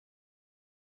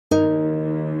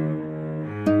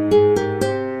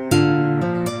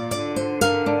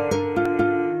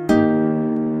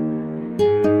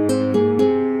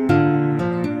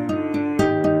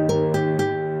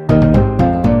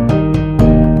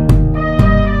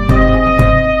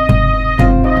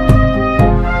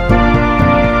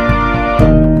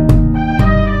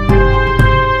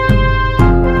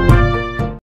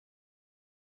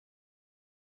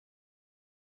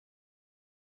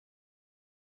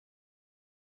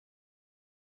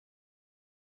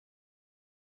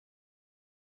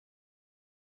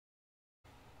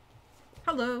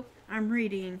Hello, I'm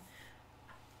reading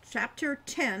Chapter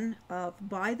 10 of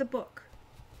By the Book,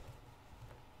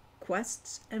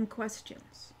 Quests and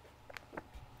Questions.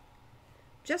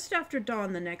 Just after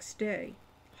dawn the next day,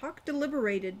 Hawk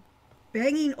deliberated,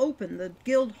 banging open the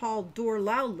guild hall door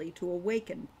loudly to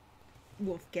awaken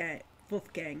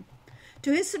Wolfgang.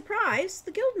 To his surprise,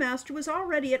 the guildmaster was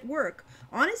already at work,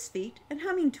 on his feet and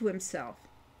humming to himself.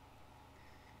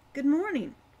 "Good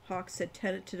morning," Hawk said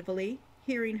tentatively,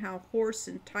 hearing how hoarse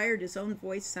and tired his own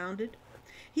voice sounded.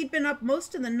 He'd been up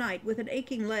most of the night with an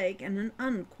aching leg and an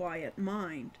unquiet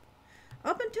mind.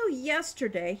 Up until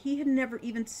yesterday, he had never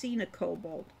even seen a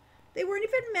kobold. They weren't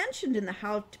even mentioned in the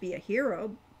How to Be a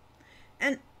Hero.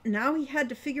 And now he had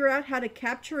to figure out how to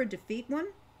capture or defeat one?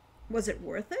 Was it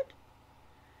worth it?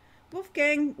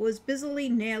 Wolfgang was busily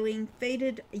nailing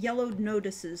faded yellowed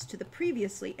notices to the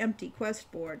previously empty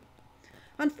quest board.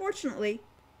 Unfortunately,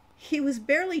 he was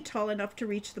barely tall enough to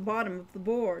reach the bottom of the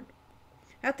board.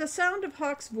 At the sound of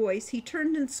Hawk's voice, he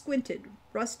turned and squinted,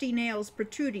 rusty nails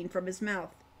protruding from his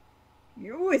mouth.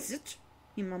 "You, is it?"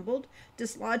 he mumbled,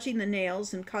 dislodging the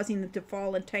nails and causing them to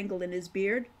fall and tangle in his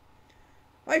beard.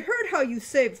 "I heard how you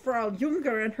saved Frau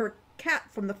Junger and her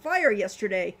cat from the fire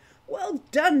yesterday. Well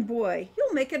done, boy.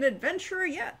 You'll make an adventurer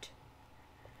yet."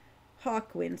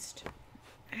 Hawk winced.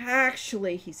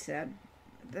 "Actually," he said,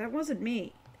 "that wasn't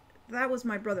me. That was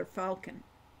my brother Falcon."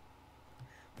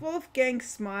 Wolfgang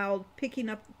smiled, picking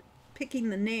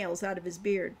the nails out of his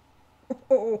beard.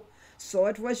 "Oh, so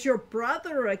it was your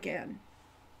brother again."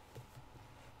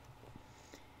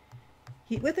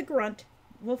 With a grunt,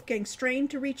 Wolfgang strained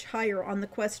to reach higher on the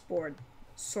quest board.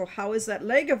 "So how is that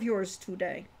leg of yours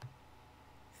today?"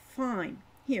 "Fine.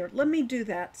 Here, let me do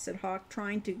that," said Hawk,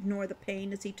 trying to ignore the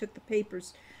pain as he took the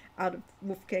papers out of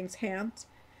Wolfgang's hands.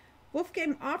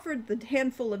 Wolfgang offered the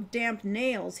handful of damp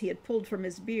nails he had pulled from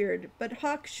his beard, but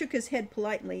Hawk shook his head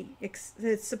politely,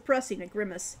 suppressing a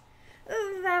grimace.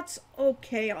 "That's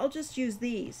okay. I'll just use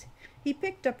these." He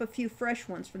picked up a few fresh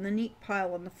ones from the neat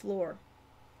pile on the floor.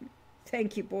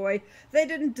 "Thank you, boy. They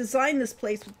didn't design this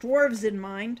place with dwarves in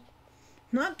mind.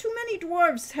 Not too many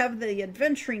dwarves have the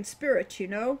adventuring spirit, you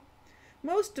know.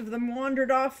 Most of them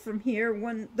wandered off from here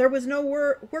when there was no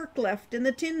work left in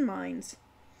the tin mines.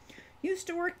 Used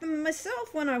to work them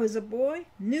myself when I was a boy.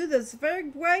 Knew the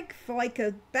Zwergweg like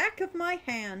the back of my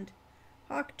hand."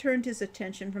 Hawk turned his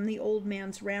attention from the old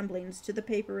man's ramblings to the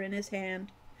paper in his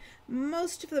hand.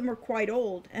 Most of them were quite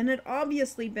old, and had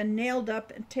obviously been nailed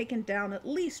up and taken down at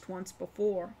least once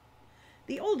before.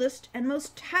 The oldest and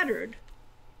most tattered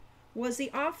was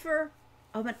the offer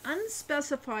of an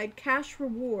unspecified cash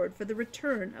reward for the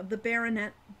return of the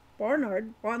Baronet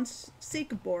Barnard von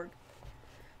Siegeborg.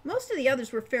 Most of the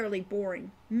others were fairly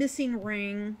boring. Missing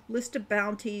ring, list of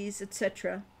bounties,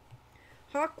 etc.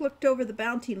 Hawk looked over the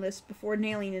bounty list before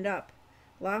nailing it up.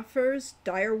 Laughers,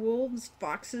 direwolves,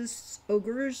 foxes,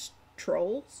 ogres,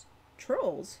 trolls.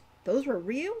 Trolls? Those were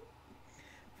real?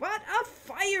 "What a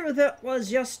fire that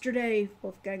was yesterday,"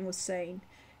 Wolfgang was saying.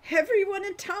 "Everyone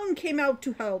in town came out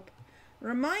to help.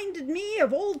 Reminded me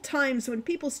of old times when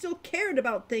people still cared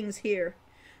about things here.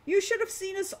 You should have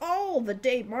seen us all the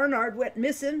day Barnard went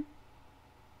missing."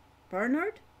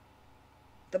 "Barnard?"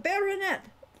 "The baronet.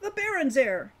 The baron's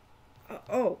heir."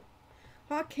 Oh.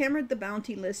 Hawk hammered the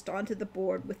bounty list onto the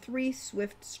board with 3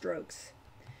 swift strokes.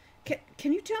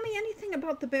 Can you tell me anything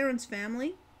about the baron's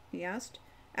family?" he asked.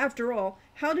 After all,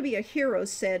 How to Be a Hero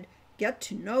said, "Get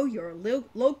to know your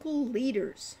local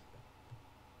leaders."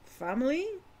 "Family?"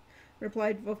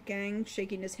 replied Wolfgang,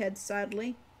 shaking his head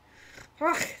sadly.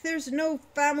 "Ach, there's no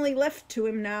family left to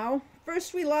him now.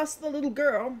 First we lost the little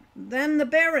girl, then the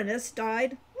Baroness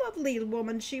died, lovely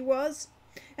woman she was,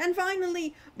 and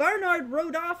finally Barnard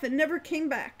rode off and never came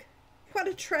back. What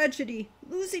a tragedy,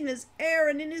 losing his heir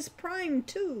and in his prime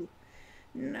too.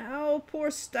 Now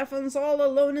poor Stefan's all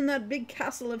alone in that big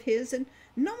castle of his, and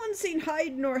no one's seen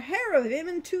hide nor hair of him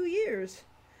in 2 years.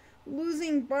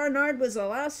 Losing Barnard was the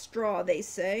last straw, they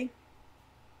say."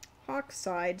 Hawk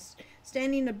sighed,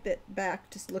 standing a bit back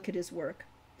to look at his work.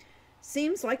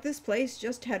 "Seems like this place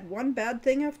just had one bad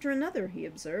thing after another," he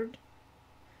observed.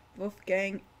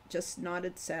 Wolfgang just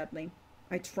nodded sadly.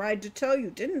 "I tried to tell you,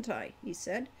 didn't I?" he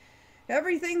said.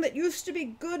 "Everything that used to be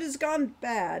good has gone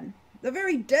bad. The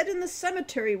very dead in the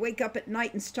cemetery wake up at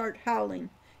night and start howling.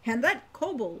 And that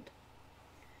kobold."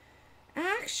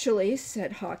 "Actually,"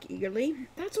 said Hawk eagerly,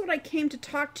 "that's what I came to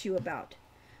talk to you about.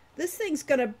 This thing's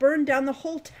gonna burn down the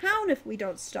whole town if we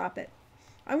don't stop it.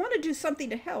 I want to do something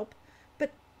to help,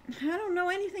 but I don't know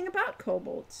anything about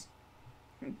kobolds."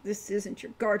 "This isn't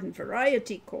your garden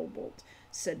variety kobold,"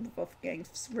 said Wolfgang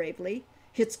gravely.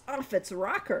 "It's off its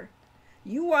rocker.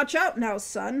 You watch out now,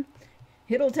 son.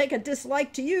 It'll take a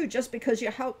dislike to you just because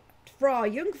you helped Frau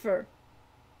Jungfer."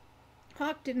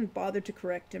 Hawk didn't bother to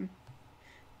correct him.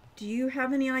 "Do you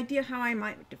have any idea how I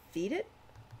might defeat it?"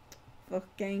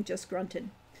 Wolfgang just grunted.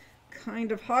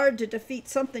 "Kind of hard to defeat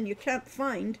something you can't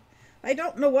find. I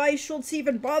don't know why Schultz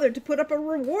even bothered to put up a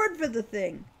reward for the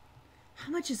thing."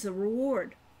 "How much is the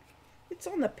reward?" "It's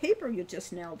on the paper you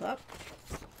just nailed up."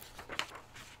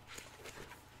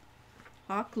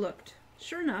 Hawk looked.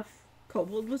 Sure enough,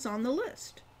 kobold was on the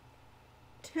list.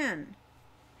 10,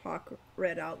 Hawk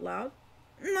read out loud.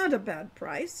 "Not a bad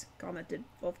price," commented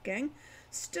Wolfgang.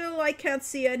 "Still, I can't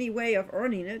see any way of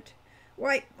earning it.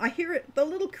 Why, I hear it, the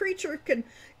little creature can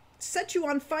set you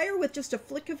on fire with just a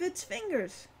flick of its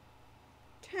fingers."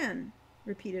 10,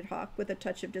 repeated Hawk with a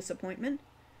touch of disappointment.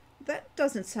 "That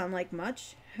doesn't sound like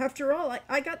much. After all,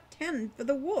 I got 10 for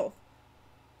the wolf."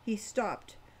 He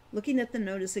stopped, looking at the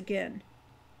notice again.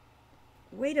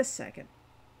 "Wait a second.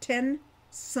 10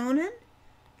 sonen?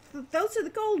 Those are the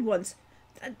gold ones.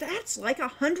 That's like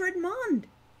 100 mond."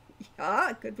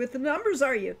 "Yeah, good with the numbers,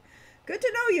 are you? Good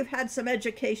to know you've had some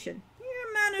education.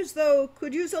 Your manners, though,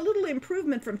 could use a little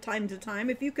improvement from time to time,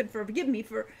 if you could forgive me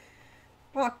for—"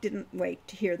 Hawk didn't wait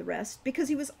to hear the rest, because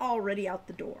he was already out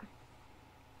the door.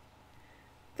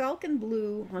 Falcon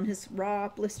blew on his raw,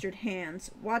 blistered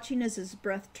hands, watching as his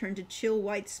breath turned to chill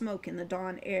white smoke in the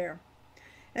dawn air.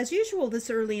 As usual this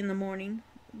early in the morning,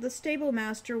 the stable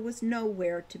master was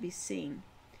nowhere to be seen.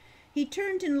 He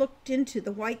turned and looked into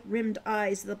the white-rimmed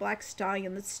eyes of the black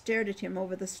stallion that stared at him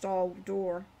over the stall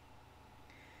door.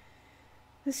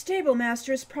 "The stable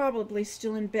master is probably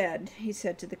still in bed," he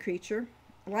said to the creature,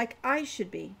 "like I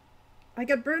should be. I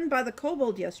got burned by the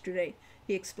kobold yesterday,"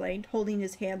 he explained, holding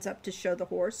his hands up to show the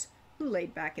horse, who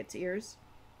laid back its ears.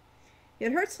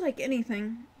 "It hurts like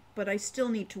anything, but I still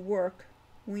need to work.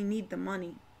 We need the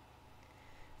money."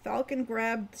 Falcon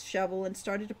grabbed the shovel and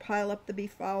started to pile up the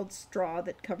befouled straw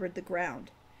that covered the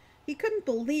ground. He couldn't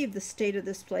believe the state of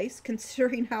this place,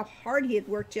 considering how hard he had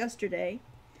worked yesterday.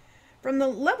 From the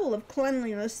level of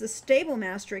cleanliness the stable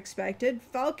master expected,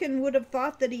 Falcon would have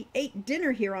thought that he ate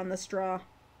dinner here on the straw.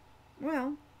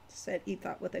 Well, said he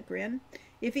thought with a grin,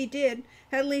 if he did,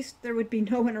 at least there would be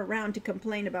no one around to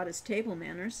complain about his table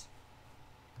manners.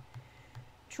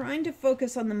 Trying to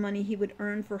focus on the money he would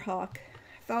earn for Hawk,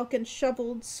 Falcon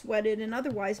shoveled, sweated, and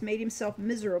otherwise made himself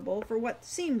miserable for what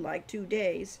seemed like 2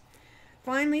 days.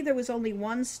 Finally, there was only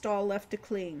one stall left to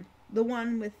clean, the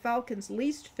one with Falcon's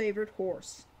least favorite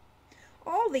horse.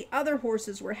 All the other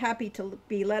horses were happy to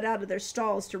be let out of their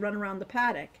stalls to run around the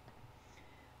paddock.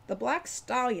 The black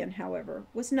stallion, however,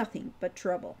 was nothing but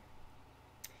trouble.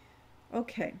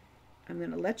 "Okay, I'm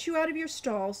going to let you out of your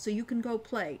stall so you can go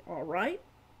play, all right?"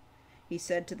 he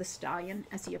said to the stallion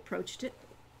as he approached it.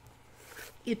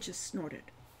 It just snorted.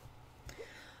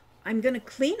 "I'm going to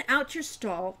clean out your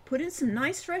stall, put in some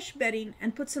nice fresh bedding,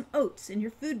 and put some oats in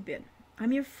your food bin.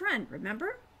 I'm your friend,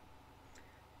 remember?"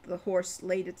 The horse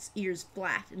laid its ears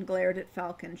flat and glared at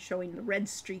Falcon, showing the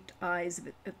red-streaked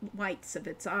whites of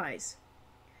its eyes.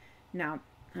 "Now,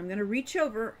 I'm going to reach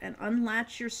over and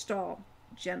unlatch your stall.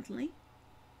 Gently,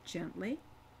 gently.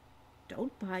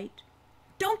 Don't bite.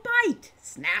 Don't bite!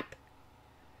 Snap!"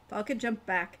 Falcon jumped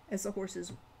back as the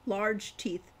horse's large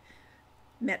teeth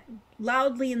met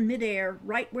loudly in midair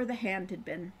right where the hand had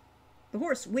been. The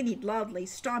horse whinnied loudly,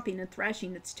 stomping and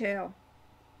thrashing its tail.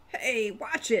 "Hey,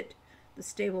 watch it!" the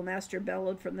stable master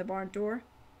bellowed from the barn door.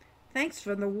 "Thanks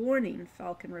for the warning,"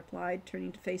 Falcon replied,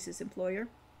 turning to face his employer.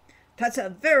 "That's a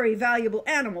very valuable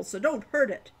animal, so don't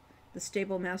hurt it," the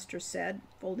stable master said,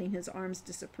 folding his arms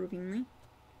disapprovingly.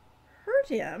 "Hurt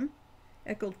him?"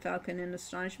 echoed Falcon in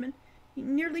astonishment. "He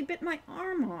nearly bit my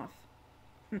arm off."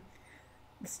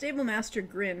 The stable master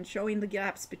grinned, showing the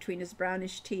gaps between his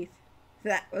brownish teeth.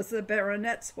 "That was the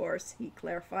baronet's horse," he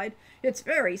clarified. "It's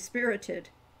very spirited."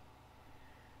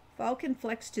 Falcon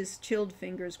flexed his chilled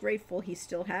fingers, grateful he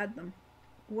still had them.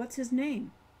 "What's his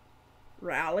name?"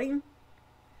 "Rowling."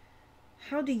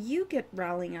 "How do you get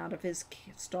Rowling out of his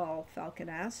stall?" Falcon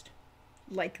asked.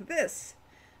 "Like this."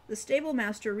 The stable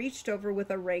master reached over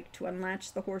with a rake to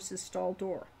unlatch the horse's stall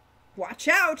door. "Watch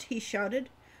out!" he shouted.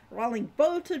 Rowling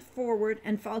bolted forward,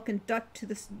 and Falcon ducked to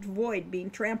the void, being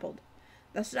trampled.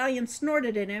 The stallion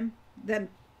snorted at him, then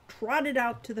trotted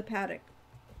out to the paddock.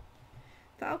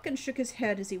 Falcon shook his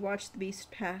head as he watched the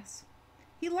beast pass.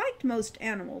 He liked most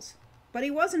animals, but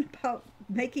he wasn't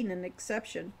making an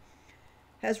exception.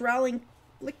 As Rowling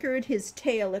flickered his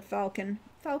tail at Falcon,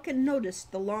 Falcon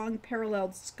noticed the long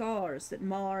paralleled scars that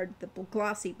marred the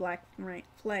glossy black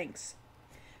flanks.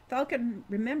 Falcon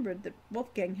remembered that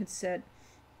Wolfgang had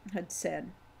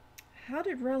said, "How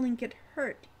did Rowling get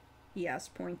hurt?" he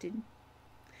asked, pointing.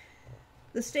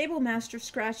 The stable master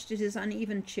scratched at his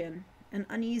uneven chin, an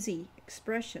uneasy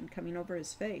expression coming over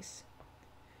his face.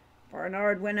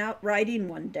 "Barnard went out riding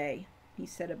one day," he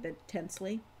said a bit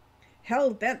tensely.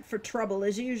 "Hell bent for trouble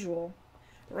as usual.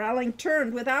 Rowling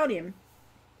turned without him.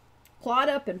 Clawed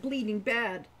up and bleeding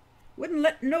bad. Wouldn't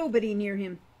let nobody near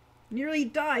him. Nearly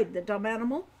died, the dumb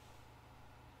animal."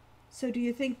 "So do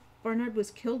you think Barnard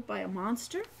was killed by a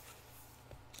monster?"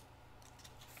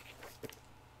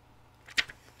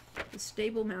 The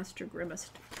stable master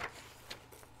grimaced.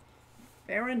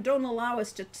 "Baron don't allow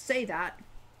us to say that.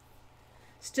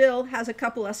 Still has a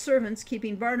couple of servants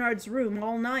keeping Barnard's room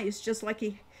all night, just like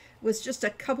he was just a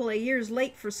couple of years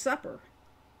late for supper."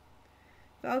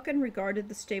 Falcon regarded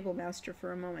the stable master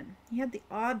for a moment. He had the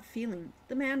odd feeling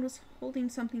the man was holding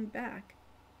something back.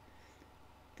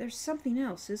 "There's something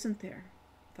else, isn't there?"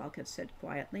 Falcon said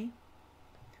quietly.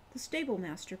 The stable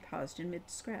master paused in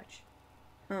mid-scratch.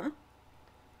 "Huh?"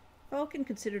 Falcon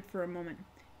considered for a moment.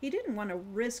 He didn't want to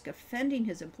risk offending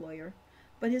his employer,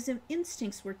 but his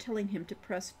instincts were telling him to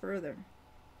press further.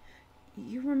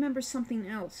 "You remember something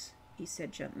else," he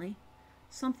said gently.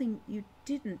 "Something you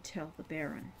didn't tell the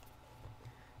Baron."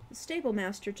 The stable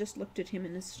master just looked at him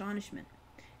in astonishment,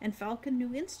 and Falcon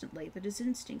knew instantly that his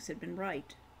instincts had been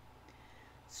right.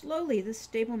 Slowly the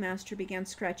stable master began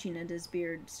scratching at his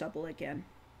beard stubble again.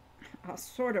 "I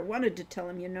sort of wanted to tell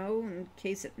him, you know, in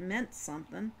case it meant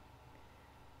something."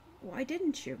 "Why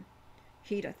didn't you?"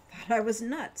 "He'd have thought I was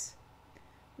nuts."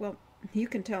 "Well, you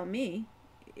can tell me.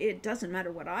 It doesn't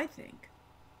matter what I think."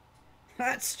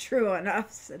 "That's true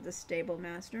enough," said the stable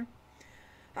master.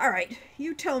 "All right,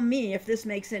 you tell me if this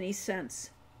makes any sense.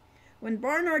 When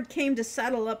Barnard came to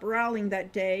saddle up Rowling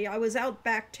that day, I was out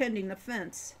back tending the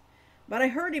fence. But I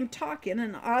heard him talking,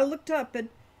 and I looked up, and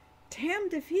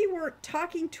damned if he weren't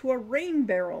talking to a rain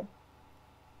barrel."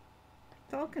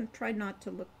 Falcon tried not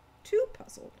to look too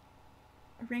puzzled.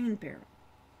 A rain barrel?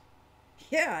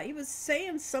 "Yeah, he was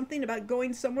saying something about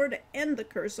going somewhere to end the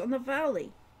curse on the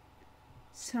valley."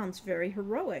 "Sounds very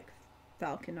heroic,"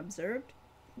 Falcon observed.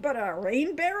 "But a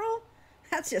rain barrel?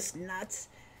 That's just nuts.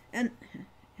 And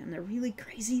the really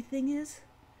crazy thing is,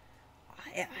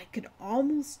 I could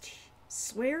almost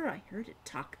swear I heard it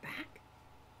talk back."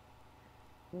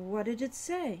 "What did it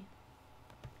say?"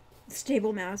 The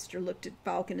stable master looked at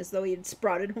Falcon as though he had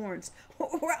sprouted horns.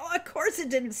 "Well, of course it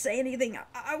didn't say anything.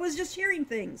 I was just hearing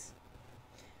things."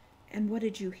 "And what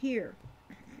did you hear?"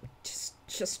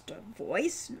 Just a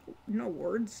voice. No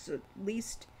words, at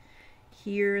least."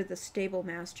 Here the stable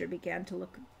master began to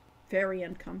look very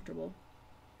uncomfortable.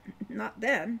 "Not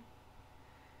then."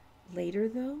 "Later,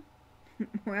 though?"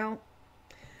 "Well,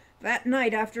 that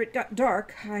night after it got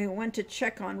dark, I went to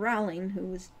check on Rowling, who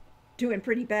was doing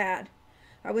pretty bad.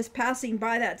 I was passing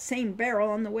by that same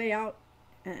barrel on the way out,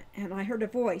 and I heard a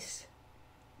voice.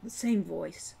 The same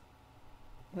voice."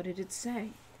 "What did it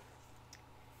say?"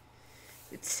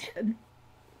 "It said..."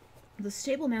 The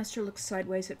stable master looked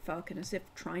sideways at Falcon as if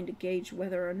trying to gauge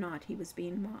whether or not he was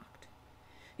being mocked.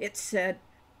 "It said,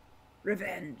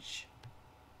 'Revenge.'"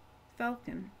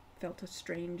 Falcon felt a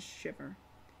strange shiver.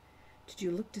 "Did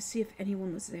you look to see if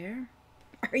anyone was there?"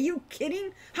 "Are you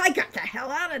kidding? I got the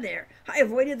hell out of there. I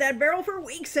avoided that barrel for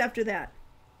weeks after that."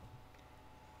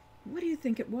 "What do you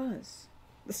think it was?"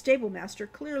 The stable master,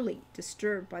 clearly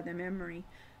disturbed by the memory,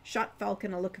 shot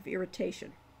Falcon a look of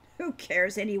irritation. "Who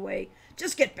cares anyway?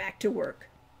 Just get back to work."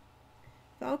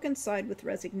 Falcon sighed with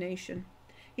resignation.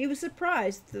 He was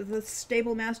surprised that the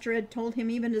stable master had told him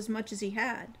even as much as he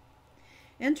had.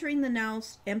 Entering the now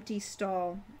empty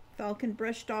stall, Falcon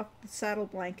brushed off the saddle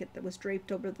blanket that was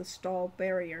draped over the stall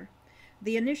barrier.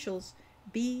 The initials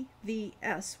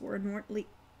BVS were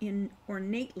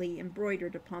ornately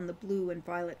embroidered upon the blue and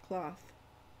violet cloth.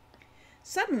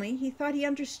 Suddenly he thought he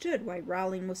understood why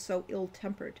Rowling was so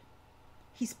ill-tempered.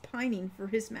 "He's pining for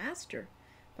his master,"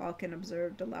 Falcon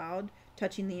observed aloud,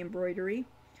 touching the embroidery.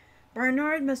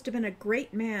 "Barnard must have been a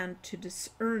great man to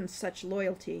earn such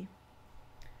loyalty."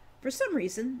 For some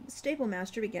reason, the stable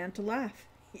master began to laugh.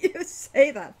 "You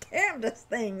say the damnedest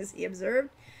things," he observed.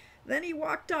 Then he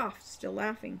walked off, still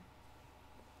laughing.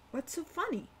 What's so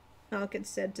funny? Elkin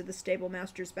said to the stable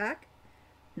master's back.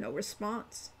 No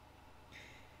response.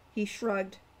 He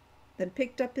shrugged, then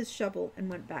picked up his shovel and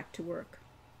went back to work.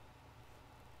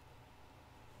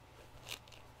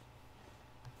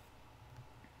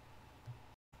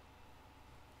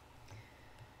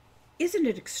 Isn't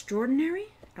it extraordinary?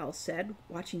 Al said,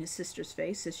 watching his sister's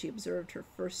face as she observed her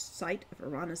first sight of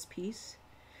Arana's piece.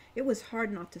 It was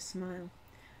hard not to smile.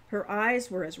 Her eyes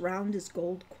were as round as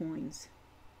gold coins.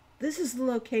 This is the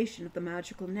location of the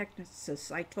magical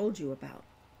necklaces I told you about.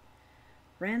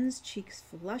 Wren's cheeks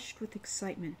flushed with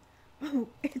excitement. Oh,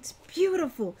 it's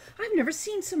beautiful! I've never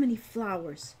seen so many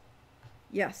flowers.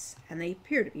 Yes, and they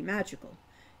appear to be magical.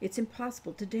 It's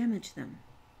impossible to damage them.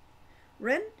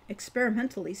 Wren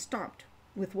experimentally stomped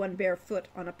with one bare foot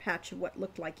on a patch of what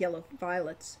looked like yellow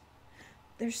violets.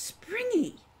 They're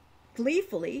springy!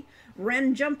 Gleefully,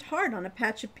 Wren jumped hard on a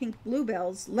patch of pink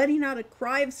bluebells, letting out a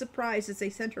cry of surprise as they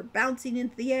sent her bouncing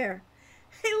into the air.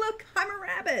 Hey, look, I'm a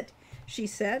rabbit, she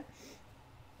said.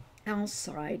 Al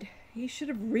sighed. He should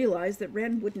have realized that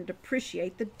Wren wouldn't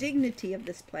appreciate the dignity of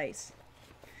this place.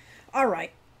 All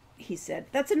right, he said,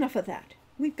 that's enough of that.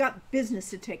 We've got business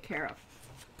to take care of.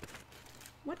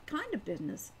 What kind of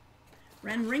business?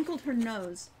 Wren wrinkled her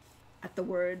nose at the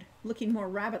word, looking more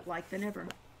rabbit-like than ever.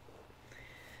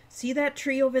 See that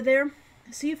tree over there?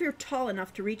 See if you're tall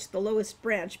enough to reach the lowest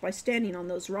branch by standing on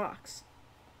those rocks.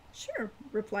 Sure,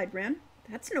 replied Wren.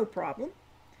 That's no problem.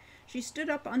 She stood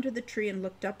up under the tree and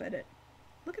looked up at it.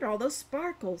 Look at all those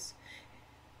sparkles.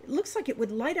 It looks like it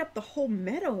would light up the whole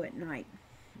meadow at night.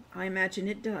 I imagine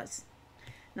it does.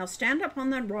 Now stand up on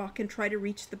that rock and try to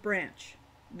reach the branch.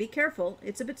 Be careful,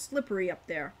 it's a bit slippery up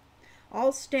there.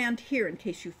 I'll stand here in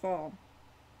case you fall.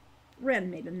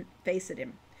 Wren made a face at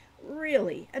him.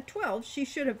 Really, at 12 she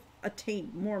should have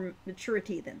attained more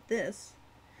maturity than this.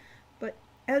 But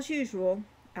as usual,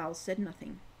 Al said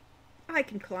nothing. I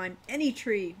can climb any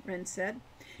tree, Wren said.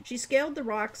 She scaled the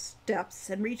rock steps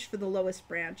and reached for the lowest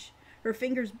branch, her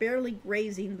fingers barely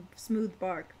grazing the smooth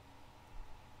bark.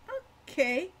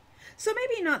 Okay, so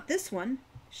maybe not this one,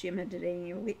 she amended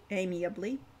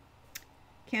amiably.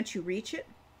 Can't you reach it?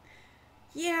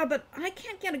 Yeah, but I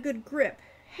can't get a good grip.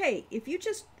 Hey, if you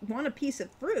just want a piece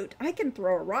of fruit, I can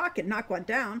throw a rock and knock one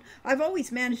down. I've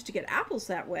always managed to get apples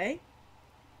that way.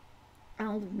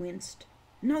 Al winced.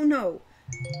 No,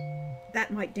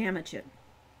 that might damage it.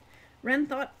 Wren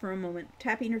thought for a moment,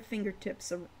 tapping her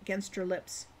fingertips against her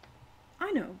lips.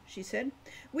 I know, she said.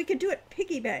 We could do it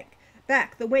piggyback,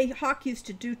 the way Hawk used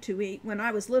to do to me when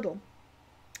I was little.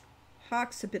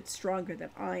 Hawk's a bit stronger than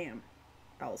I am,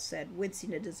 Al said,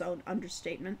 wincing at his own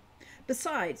understatement.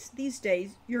 Besides, these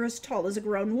days, you're as tall as a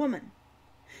grown woman.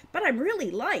 But I'm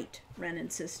really light, Wren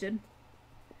insisted.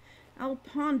 Al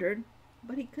pondered,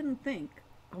 but he couldn't think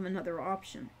of another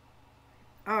option.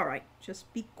 All right,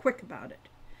 just be quick about it.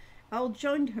 Al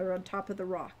joined her on top of the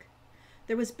rock.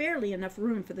 There was barely enough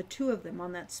room for the two of them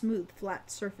on that smooth, flat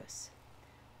surface.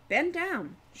 Bend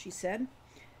down, she said.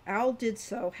 Al did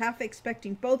so, half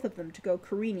expecting both of them to go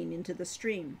careening into the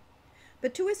stream.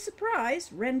 But to his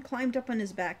surprise, Wren climbed up on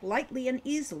his back lightly and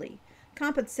easily,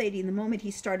 compensating the moment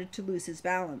he started to lose his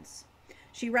balance.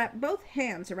 She wrapped both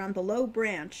hands around the low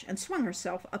branch and swung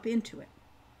herself up into it.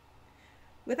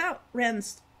 Without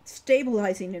Wren's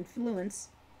stabilizing influence,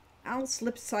 Al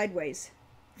slipped sideways.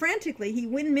 Frantically, he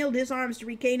windmilled his arms to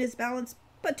regain his balance,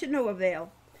 but to no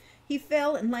avail. He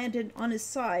fell and landed on his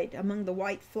side among the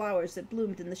white flowers that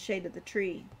bloomed in the shade of the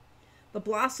tree. The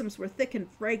blossoms were thick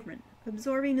and fragrant,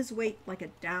 absorbing his weight like a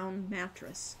down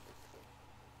mattress.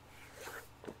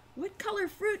 What color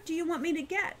fruit do you want me to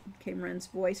get? Came Wren's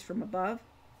voice from above.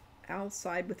 Al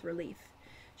sighed with relief.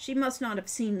 She must not have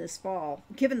seen this fall,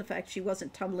 given the fact she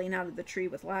wasn't tumbling out of the tree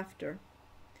with laughter.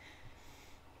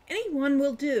 Any one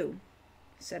will do,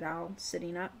 said Al,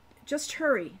 sitting up. Just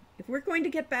hurry. If we're going to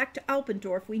get back to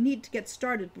Alpendorf, we need to get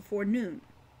started before noon.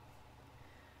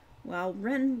 While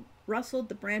Wren rustled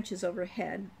the branches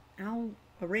overhead, Al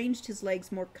arranged his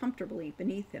legs more comfortably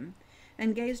beneath him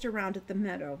and gazed around at the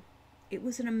meadow. It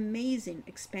was an amazing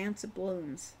expanse of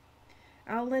blooms.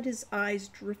 Al let his eyes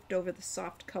drift over the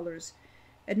soft colors,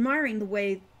 admiring the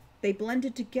way they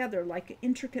blended together like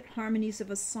intricate harmonies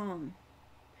of a song.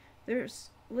 There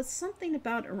was something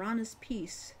about Arana's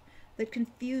piece that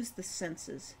confused the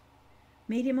senses,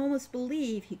 made him almost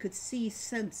believe he could see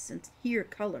scents and hear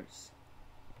colors.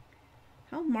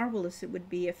 How marvelous it would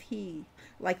be if he,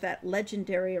 like that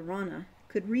legendary Arana,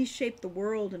 could reshape the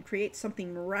world and create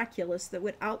something miraculous that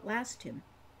would outlast him.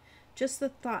 Just the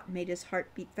thought made his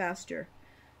heart beat faster,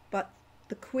 but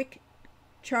the quick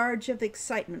charge of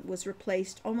excitement was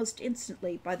replaced almost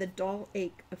instantly by the dull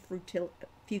ache of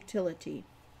futility.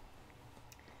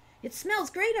 "It smells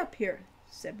great up here,"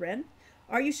 said Wren.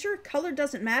 "Are you sure color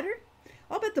doesn't matter?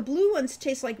 I'll bet the blue ones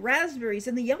taste like raspberries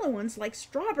and the yellow ones like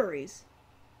strawberries."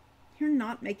 "You're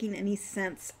not making any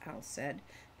sense," Al said.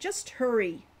 "Just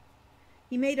hurry."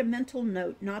 He made a mental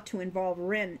note not to involve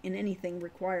Wren in anything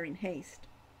requiring haste.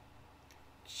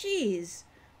 "Geez,"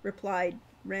 replied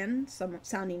Wren,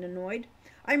 sounding annoyed.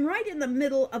 "I'm right in the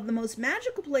middle of the most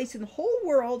magical place in the whole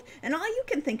world, and all you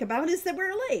can think about is that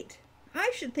we're late.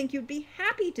 I should think you'd be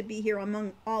happy to be here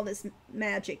among all this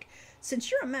magic, since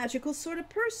you're a magical sort of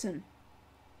person."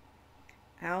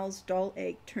 Al's dull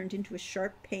ache turned into a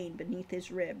sharp pain beneath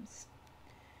his ribs.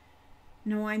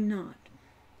 "No, I'm not,"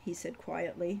 he said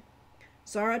quietly.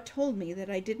 "Zara told me that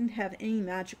I didn't have any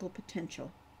magical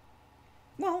potential."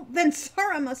 "Well, then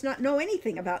Zara must not know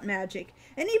anything about magic,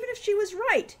 and even if she was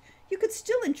right, you could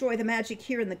still enjoy the magic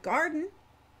here in the garden."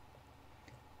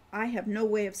 "I have no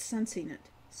way of sensing it,"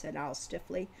 said Al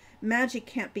stiffly. "Magic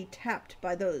can't be tapped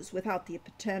by those without the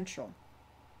potential."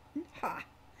 "Ha!"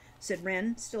 said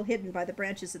Wren, still hidden by the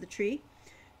branches of the tree.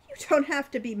 "You don't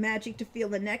have to be magic to feel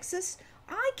the nexus.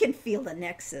 I can feel the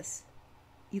nexus."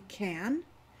 "You can?"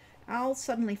 Al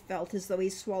suddenly felt as though he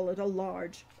swallowed a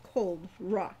large, cold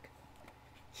rock.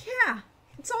 "Yeah,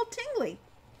 it's all tingly."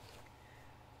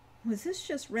 Was this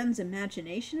just Wren's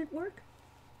imagination at work,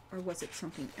 or was it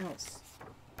something else?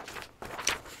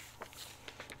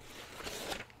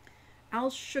 Al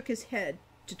shook his head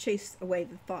to chase away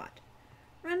the thought.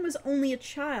 Wren was only a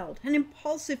child, an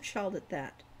impulsive child at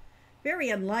that, very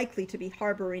unlikely to be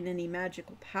harboring any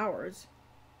magical powers.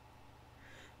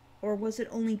 Or was it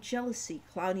only jealousy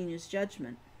clouding his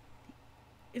judgment?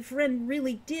 If Wren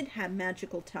really did have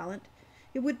magical talent,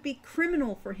 it would be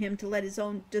criminal for him to let his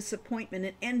own disappointment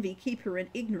and envy keep her in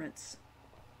ignorance.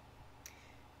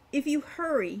 "If you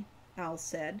hurry," Al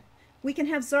said, "we can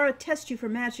have Zara test you for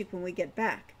magic when we get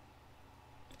back."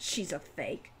 "She's a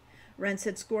fake," Wren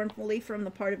said scornfully from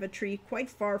the part of a tree quite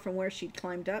far from where she'd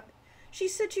climbed up. "She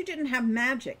said you didn't have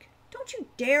magic. Don't you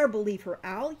dare believe her,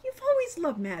 Al. You've always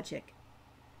loved magic."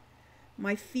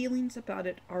 "My feelings about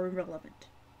it are irrelevant,"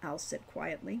 Al said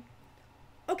quietly.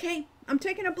 "Okay, I'm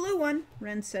taking a blue one,"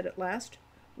 Wren said at last.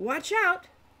 "Watch out!"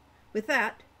 With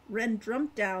that, Wren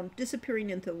jumped down, disappearing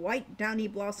into the white downy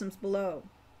blossoms below.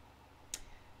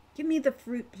 "Give me the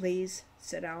fruit, please,"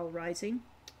 said Al, rising.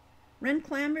 Wren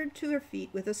clambered to her feet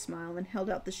with a smile and held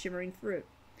out the shimmering fruit.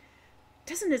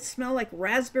 "Doesn't it smell like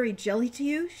raspberry jelly to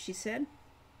you?" she said.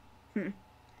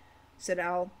 Said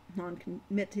Al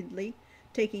noncommittedly,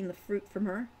 taking the fruit from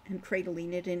her and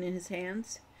cradling it in his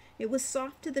hands. It was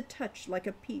soft to the touch like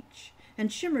a peach,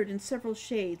 and shimmered in several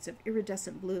shades of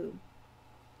iridescent blue.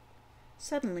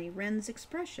 Suddenly Wren's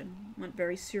expression went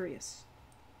very serious.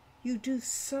 "You do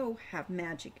so have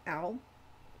magic, Al."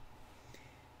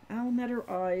 Al met her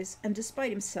eyes, and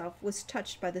despite himself was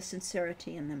touched by the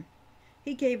sincerity in them.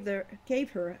 He gave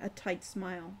her a tight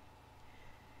smile.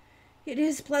 "It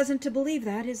is pleasant to believe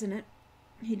that, isn't it?"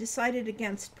 He decided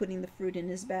against putting the fruit in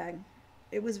his bag.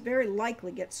 It was very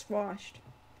likely get squashed.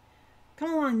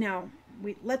 "Come along now.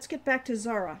 Let's get back to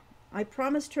Zara. I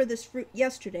promised her this fruit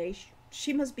yesterday.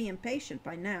 She must be impatient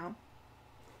by now."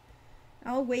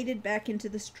 Al waded back into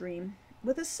the stream.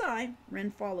 With a sigh,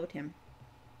 Wren followed him.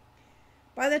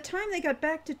 By the time they got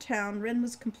back to town, Wren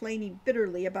was complaining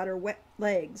bitterly about her wet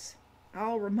legs.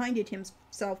 Al reminded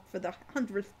himself for the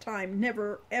 100th time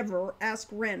never ever ask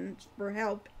Wren for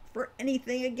help for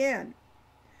anything again.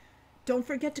 "Don't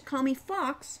forget to call me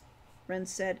Fox," Wren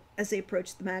said as they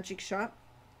approached the magic shop.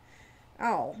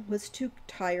 Al was too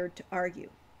tired to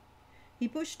argue. He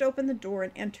pushed open the door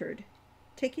and entered,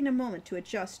 taking a moment to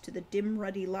adjust to the dim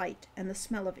ruddy light and the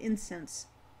smell of incense.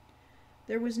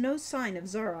 There was no sign of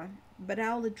Zara, but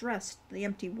Al addressed the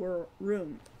empty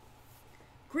room.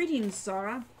 "Greetings,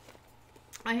 Zara.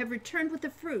 I have returned with the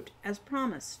fruit, as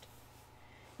promised."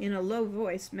 In a low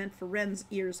voice meant for Wren's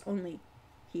ears only,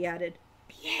 he added,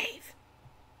 "Behave."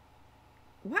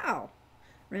 "Wow,"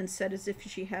 Wren said as if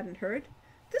she hadn't heard.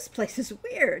 "This place is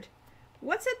weird.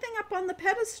 What's that thing up on the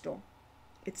pedestal?"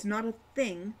 "It's not a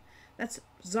thing. That's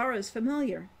Zara's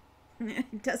familiar."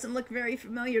 "It doesn't look very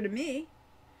familiar to me."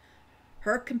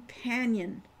 "Her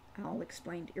companion," Al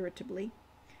explained irritably.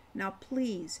 "Now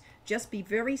please, just be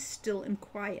very still and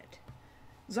quiet.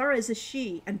 Zara is a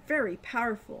she, and very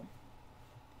powerful."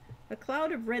 A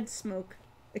cloud of red smoke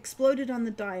exploded on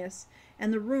the dais,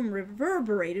 and the room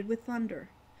reverberated with thunder.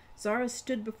 Zara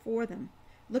stood before them,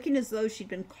 looking as though she'd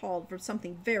been called for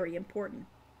something very important.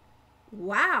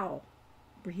 "Wow,"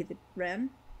 breathed Wren.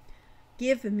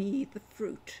 "Give me the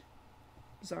fruit."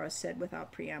 Zara said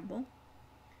without preamble.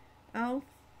 Al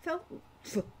felt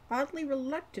oddly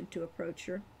reluctant to approach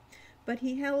her, but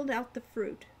he held out the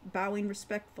fruit, bowing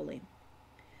respectfully.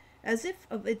 As if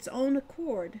of its own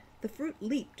accord, the fruit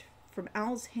leaped from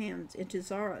Al's hands into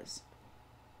Zara's.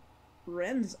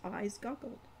 Wren's eyes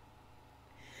goggled.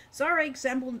 Zara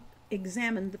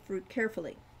examined the fruit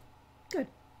carefully. "Good,"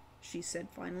 she said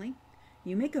finally.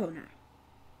 "You may go now."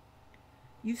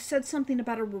 "You said something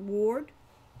about a reward?"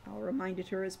 Al reminded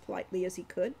her as politely as he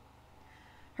could.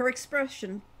 Her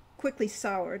expression quickly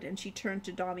soured, and she turned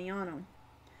to Damiano.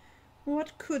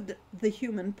 "What could the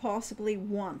human possibly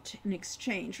want in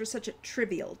exchange for such a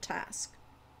trivial task?"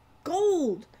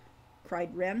 "Gold!"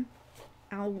 cried Wren.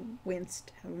 Al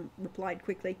winced and replied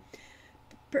quickly,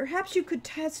 "Perhaps you could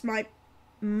test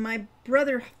my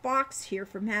brother Fox here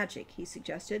for magic," he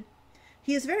suggested.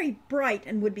 "He is very bright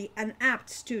and would be an apt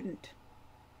student."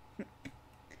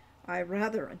 "I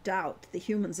rather doubt the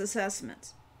human's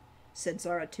assessments," said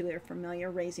Zara to her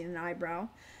familiar, raising an eyebrow.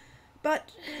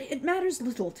 "But it matters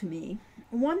little to me.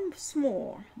 Once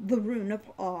more, the rune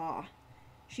of awe."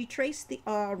 She traced the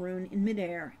awe rune in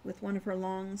midair with one of her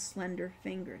long, slender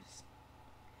fingers.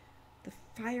 The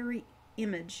fiery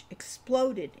image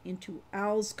exploded into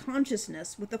Al's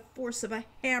consciousness with the force of a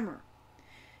hammer.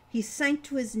 He sank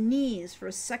to his knees for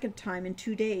a second time in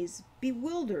 2 days,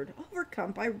 bewildered,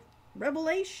 overcome by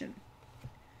revelation.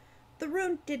 The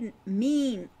rune didn't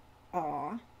mean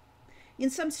awe. In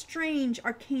some strange,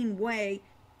 arcane way,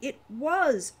 it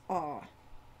was awe.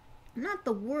 Not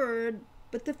the word,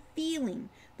 but the feeling,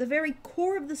 the very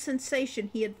core of the sensation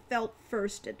he had felt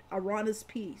first at Arana's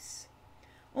Peace.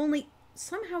 Only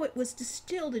somehow it was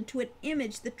distilled into an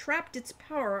image that trapped its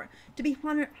power to be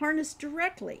harnessed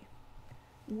directly.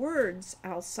 Words,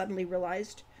 Al suddenly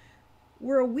realized,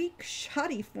 were a weak,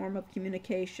 shoddy form of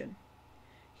communication.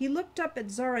 He looked up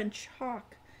at Zara in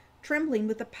shock, trembling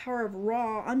with the power of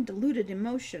raw, undiluted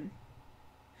emotion.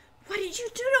 "What did you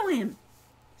do to him?"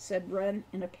 said Wren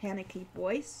in a panicky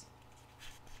voice.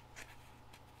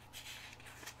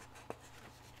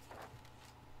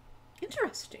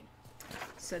 "Interesting,"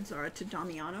 said Zara to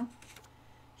Damiano.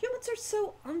 "Humans are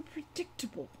so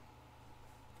unpredictable."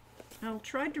 Al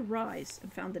tried to rise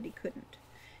and found that he couldn't.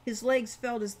 His legs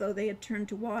felt as though they had turned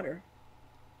to water.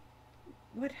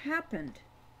 "What happened?"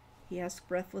 he asked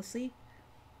breathlessly.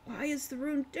 "Why is the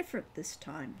rune different this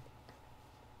time?"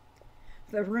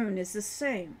 "The rune is the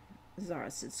same," Zara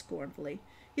said scornfully.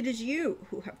 "It is you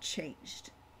who have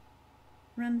changed."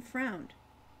 Wren frowned.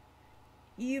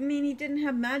 "You mean he didn't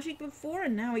have magic before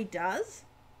and now he does?"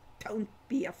 "Don't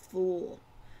be a fool,"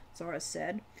 Zara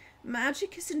said.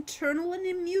 "Magic is internal and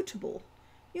immutable.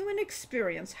 Human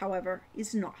experience, however,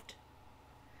 is not.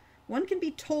 One can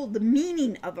be told the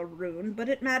meaning of a rune, but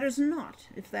it matters not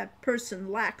if that person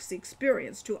lacks the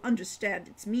experience to understand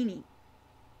its meaning."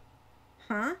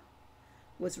 "Huh?"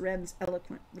 was Wren's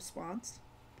eloquent response.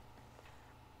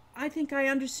 "I think I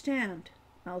understand,"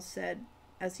 Al said,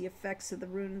 as the effects of the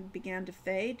rune began to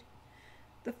fade.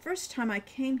 "The first time I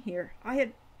came here, I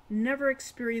had never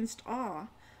experienced awe,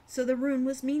 so the rune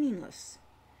was meaningless.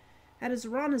 At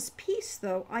Arana's Peace,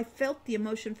 though, I felt the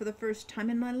emotion for the first time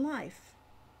in my life."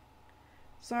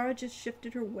 Zara just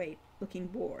shifted her weight, looking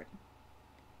bored.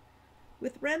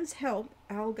 With Wren's help,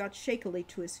 Al got shakily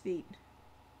to his feet.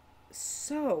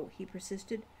 "So," he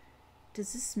persisted,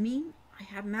 "does this mean I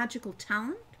have magical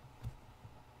talent?"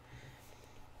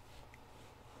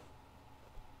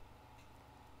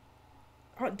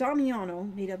 Damiano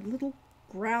made a little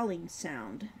growling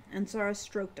sound, and Zara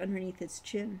stroked underneath his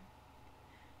chin.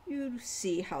 "You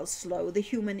see how slow the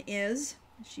human is,"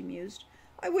 she mused.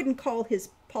 "I wouldn't call his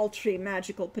paltry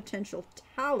magical potential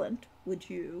talent, would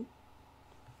you?"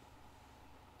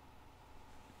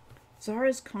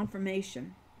 Zara's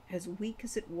confirmation, as weak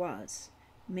as it was,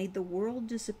 made the world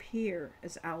disappear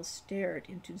as Al stared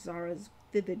into Zara's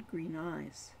vivid green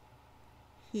eyes.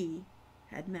 He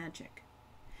had magic.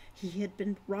 He had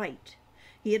been right.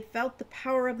 He had felt the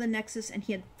power of the Nexus, and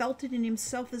he had felt it in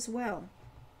himself as well.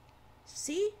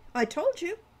 "See, I told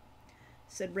you,"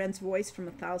 said Wren's voice from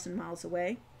 1,000 miles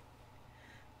away.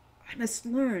 "I must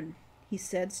learn," he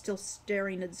said, still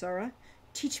staring at Zara.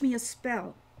 "Teach me a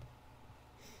spell."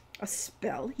 "A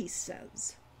spell," he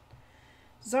says.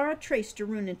 Zara traced a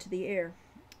rune into the air.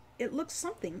 It looked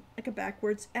something like a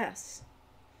backwards S.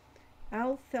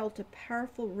 Al felt a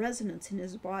powerful resonance in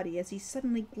his body as he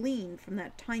suddenly gleaned from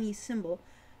that tiny symbol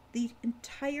the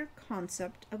entire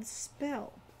concept of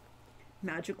spell.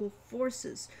 Magical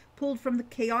forces pulled from the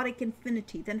chaotic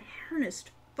infinity, then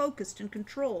harnessed, focused, and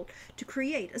controlled to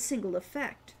create a single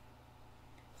effect.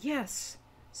 "Yes,"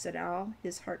 said Al,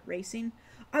 his heart racing.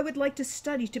 I would like to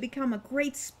study to become a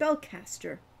great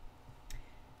spellcaster."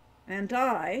 "And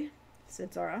I,"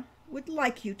 said Zara, "would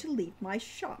like you to leave my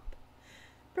shop.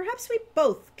 Perhaps we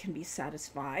both can be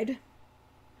satisfied."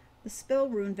 The spell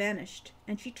rune vanished,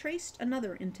 and she traced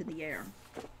another into the air.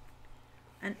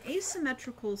 An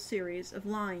asymmetrical series of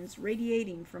lines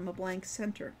radiating from a blank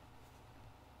center.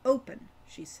 "Open,"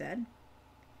 she said.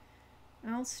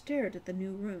 Al stared at the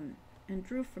new rune, and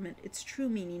drew from it its true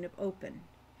meaning of open.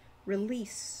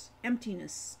 Release,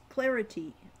 emptiness,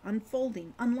 clarity,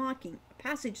 unfolding, unlocking, a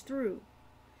passage through.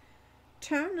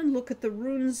 "Turn and look at the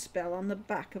rune spell on the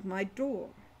back of my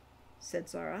door," said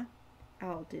Zara.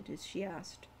 Al did as she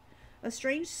asked. A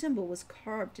strange symbol was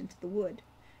carved into the wood.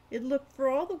 It looked for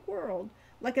all the world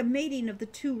like a mating of the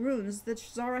two runes that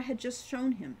Zara had just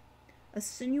shown him. A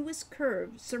sinuous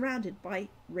curve surrounded by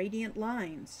radiant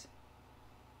lines.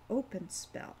 Open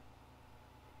spell.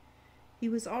 He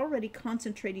was already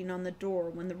concentrating on the door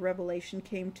when the revelation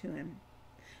came to him.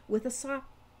 With a soft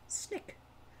snick,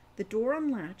 the door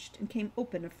unlatched and came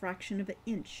open a fraction of an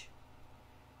inch.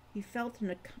 He felt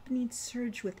an accompanying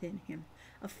surge within him,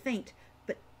 a faint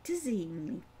but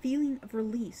dizzying feeling of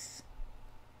release.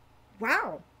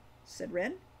 "Wow," said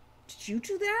Ren. "Did you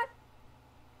do that?"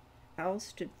 Al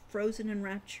stood frozen in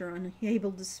rapture,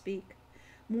 unable to speak.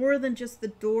 More than just the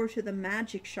door to the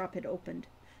magic shop had opened.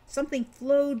 Something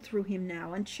flowed through him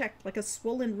now, unchecked, like a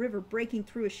swollen river breaking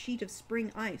through a sheet of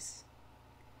spring ice.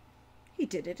 "He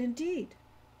did it indeed,"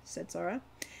 said Zara.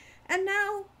 "And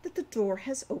now that the door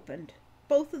has opened,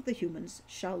 both of the humans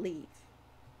shall leave."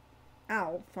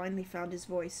 Al finally found his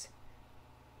voice.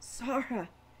 "Zara!"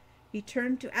 He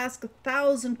turned to ask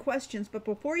 1,000 questions, but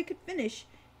before he could finish,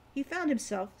 he found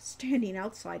himself standing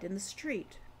outside in the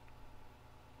street.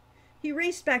 He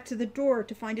raced back to the door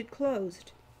to find it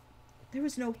closed. There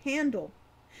was no handle.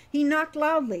 He knocked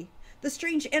loudly. The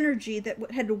strange energy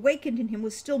that had awakened in him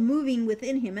was still moving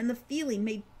within him, and the feeling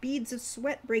made beads of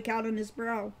sweat break out on his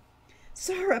brow.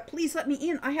 "Zara, please let me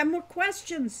in. I have more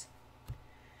questions."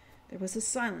 There was a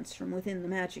silence from within the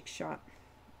magic shop.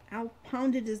 Al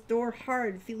pounded his door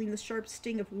hard, feeling the sharp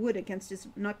sting of wood against his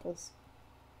knuckles.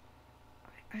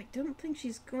 I don't think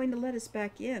she's going to let us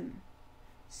back in,"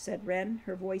 said Ren,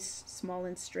 her voice small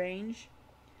and strange.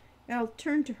 Al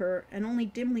turned to her and only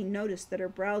dimly noticed that her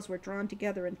brows were drawn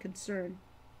together in concern.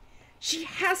 "She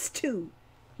has to!"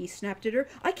 he snapped at her.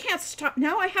 "I can't stop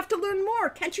now. I have to learn more.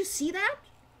 Can't you see that?"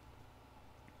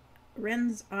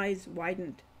 Ren's eyes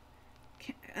widened.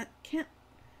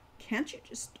 Can't you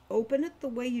just open it the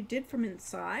way you did from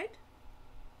inside?"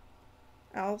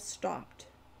 Al stopped,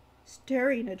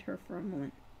 staring at her for a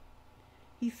moment.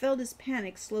 He felt his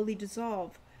panic slowly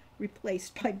dissolve,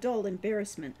 replaced by dull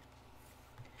embarrassment.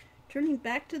 Turning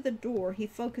back to the door, he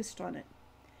focused on it.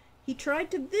 He tried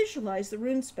to visualize the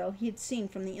rune spell he had seen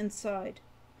from the inside.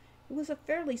 It was a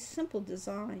fairly simple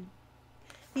design.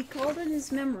 He called in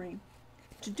his memory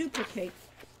to duplicate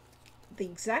the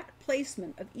exact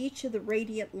placement of each of the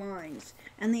radiant lines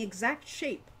and the exact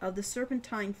shape of the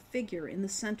serpentine figure in the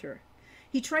center.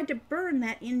 He tried to burn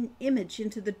that image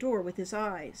into the door with his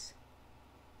eyes.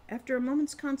 After a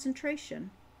moment's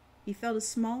concentration, he felt a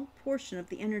small portion of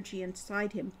the energy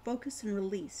inside him focus and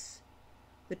release.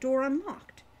 The door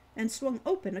unlocked and swung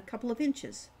open a couple of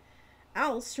inches.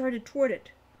 Al started toward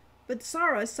it, but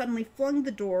Zara suddenly flung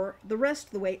the door the rest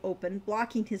of the way open,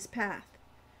 blocking his path.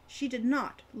 She did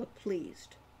not look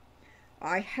pleased.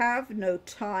 "I have no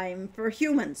time for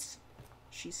humans,"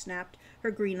 she snapped,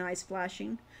 her green eyes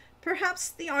flashing.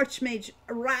 "Perhaps the Archmage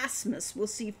Erasmus will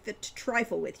see fit to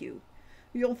trifle with you.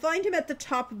 You'll find him at the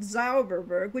top of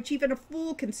Zauberberg, which even a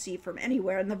fool can see from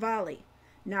anywhere in the valley.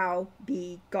 Now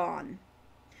be gone."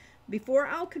 Before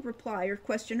Al could reply or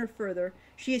question her further,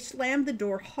 she slammed the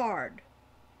door hard.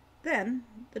 Then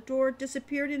the door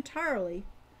disappeared entirely,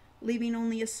 leaving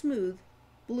only a smooth,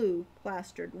 blue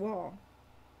plastered wall.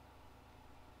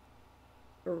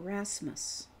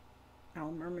 "Erasmus,"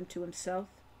 Al murmured to himself.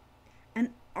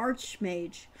 An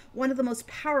archmage, one of the most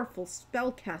powerful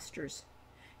spellcasters.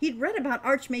 He'd read about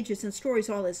archmages in stories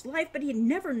all his life, but he'd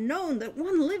never known that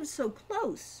one lived so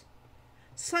close.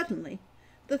 Suddenly,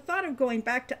 the thought of going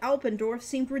back to Alpendorf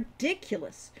seemed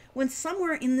ridiculous, when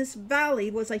somewhere in this valley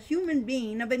was a human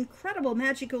being of incredible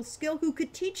magical skill who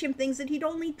could teach him things that he'd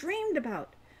only dreamed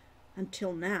about.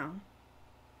 Until now.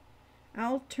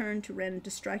 Al turned to Ren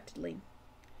distractedly.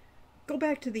 "Go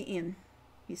back to the inn,"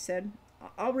 he said.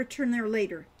 "I'll return there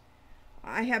later.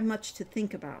 I have much to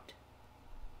think about."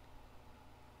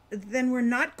 "Then we're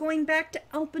not going back to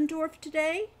Alpendorf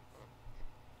today?"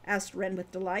 asked Ren with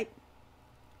delight.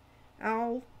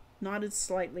 Al nodded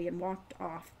slightly and walked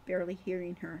off, barely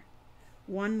hearing her.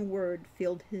 One word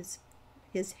filled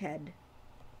his head.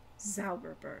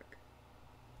 Zauberberg.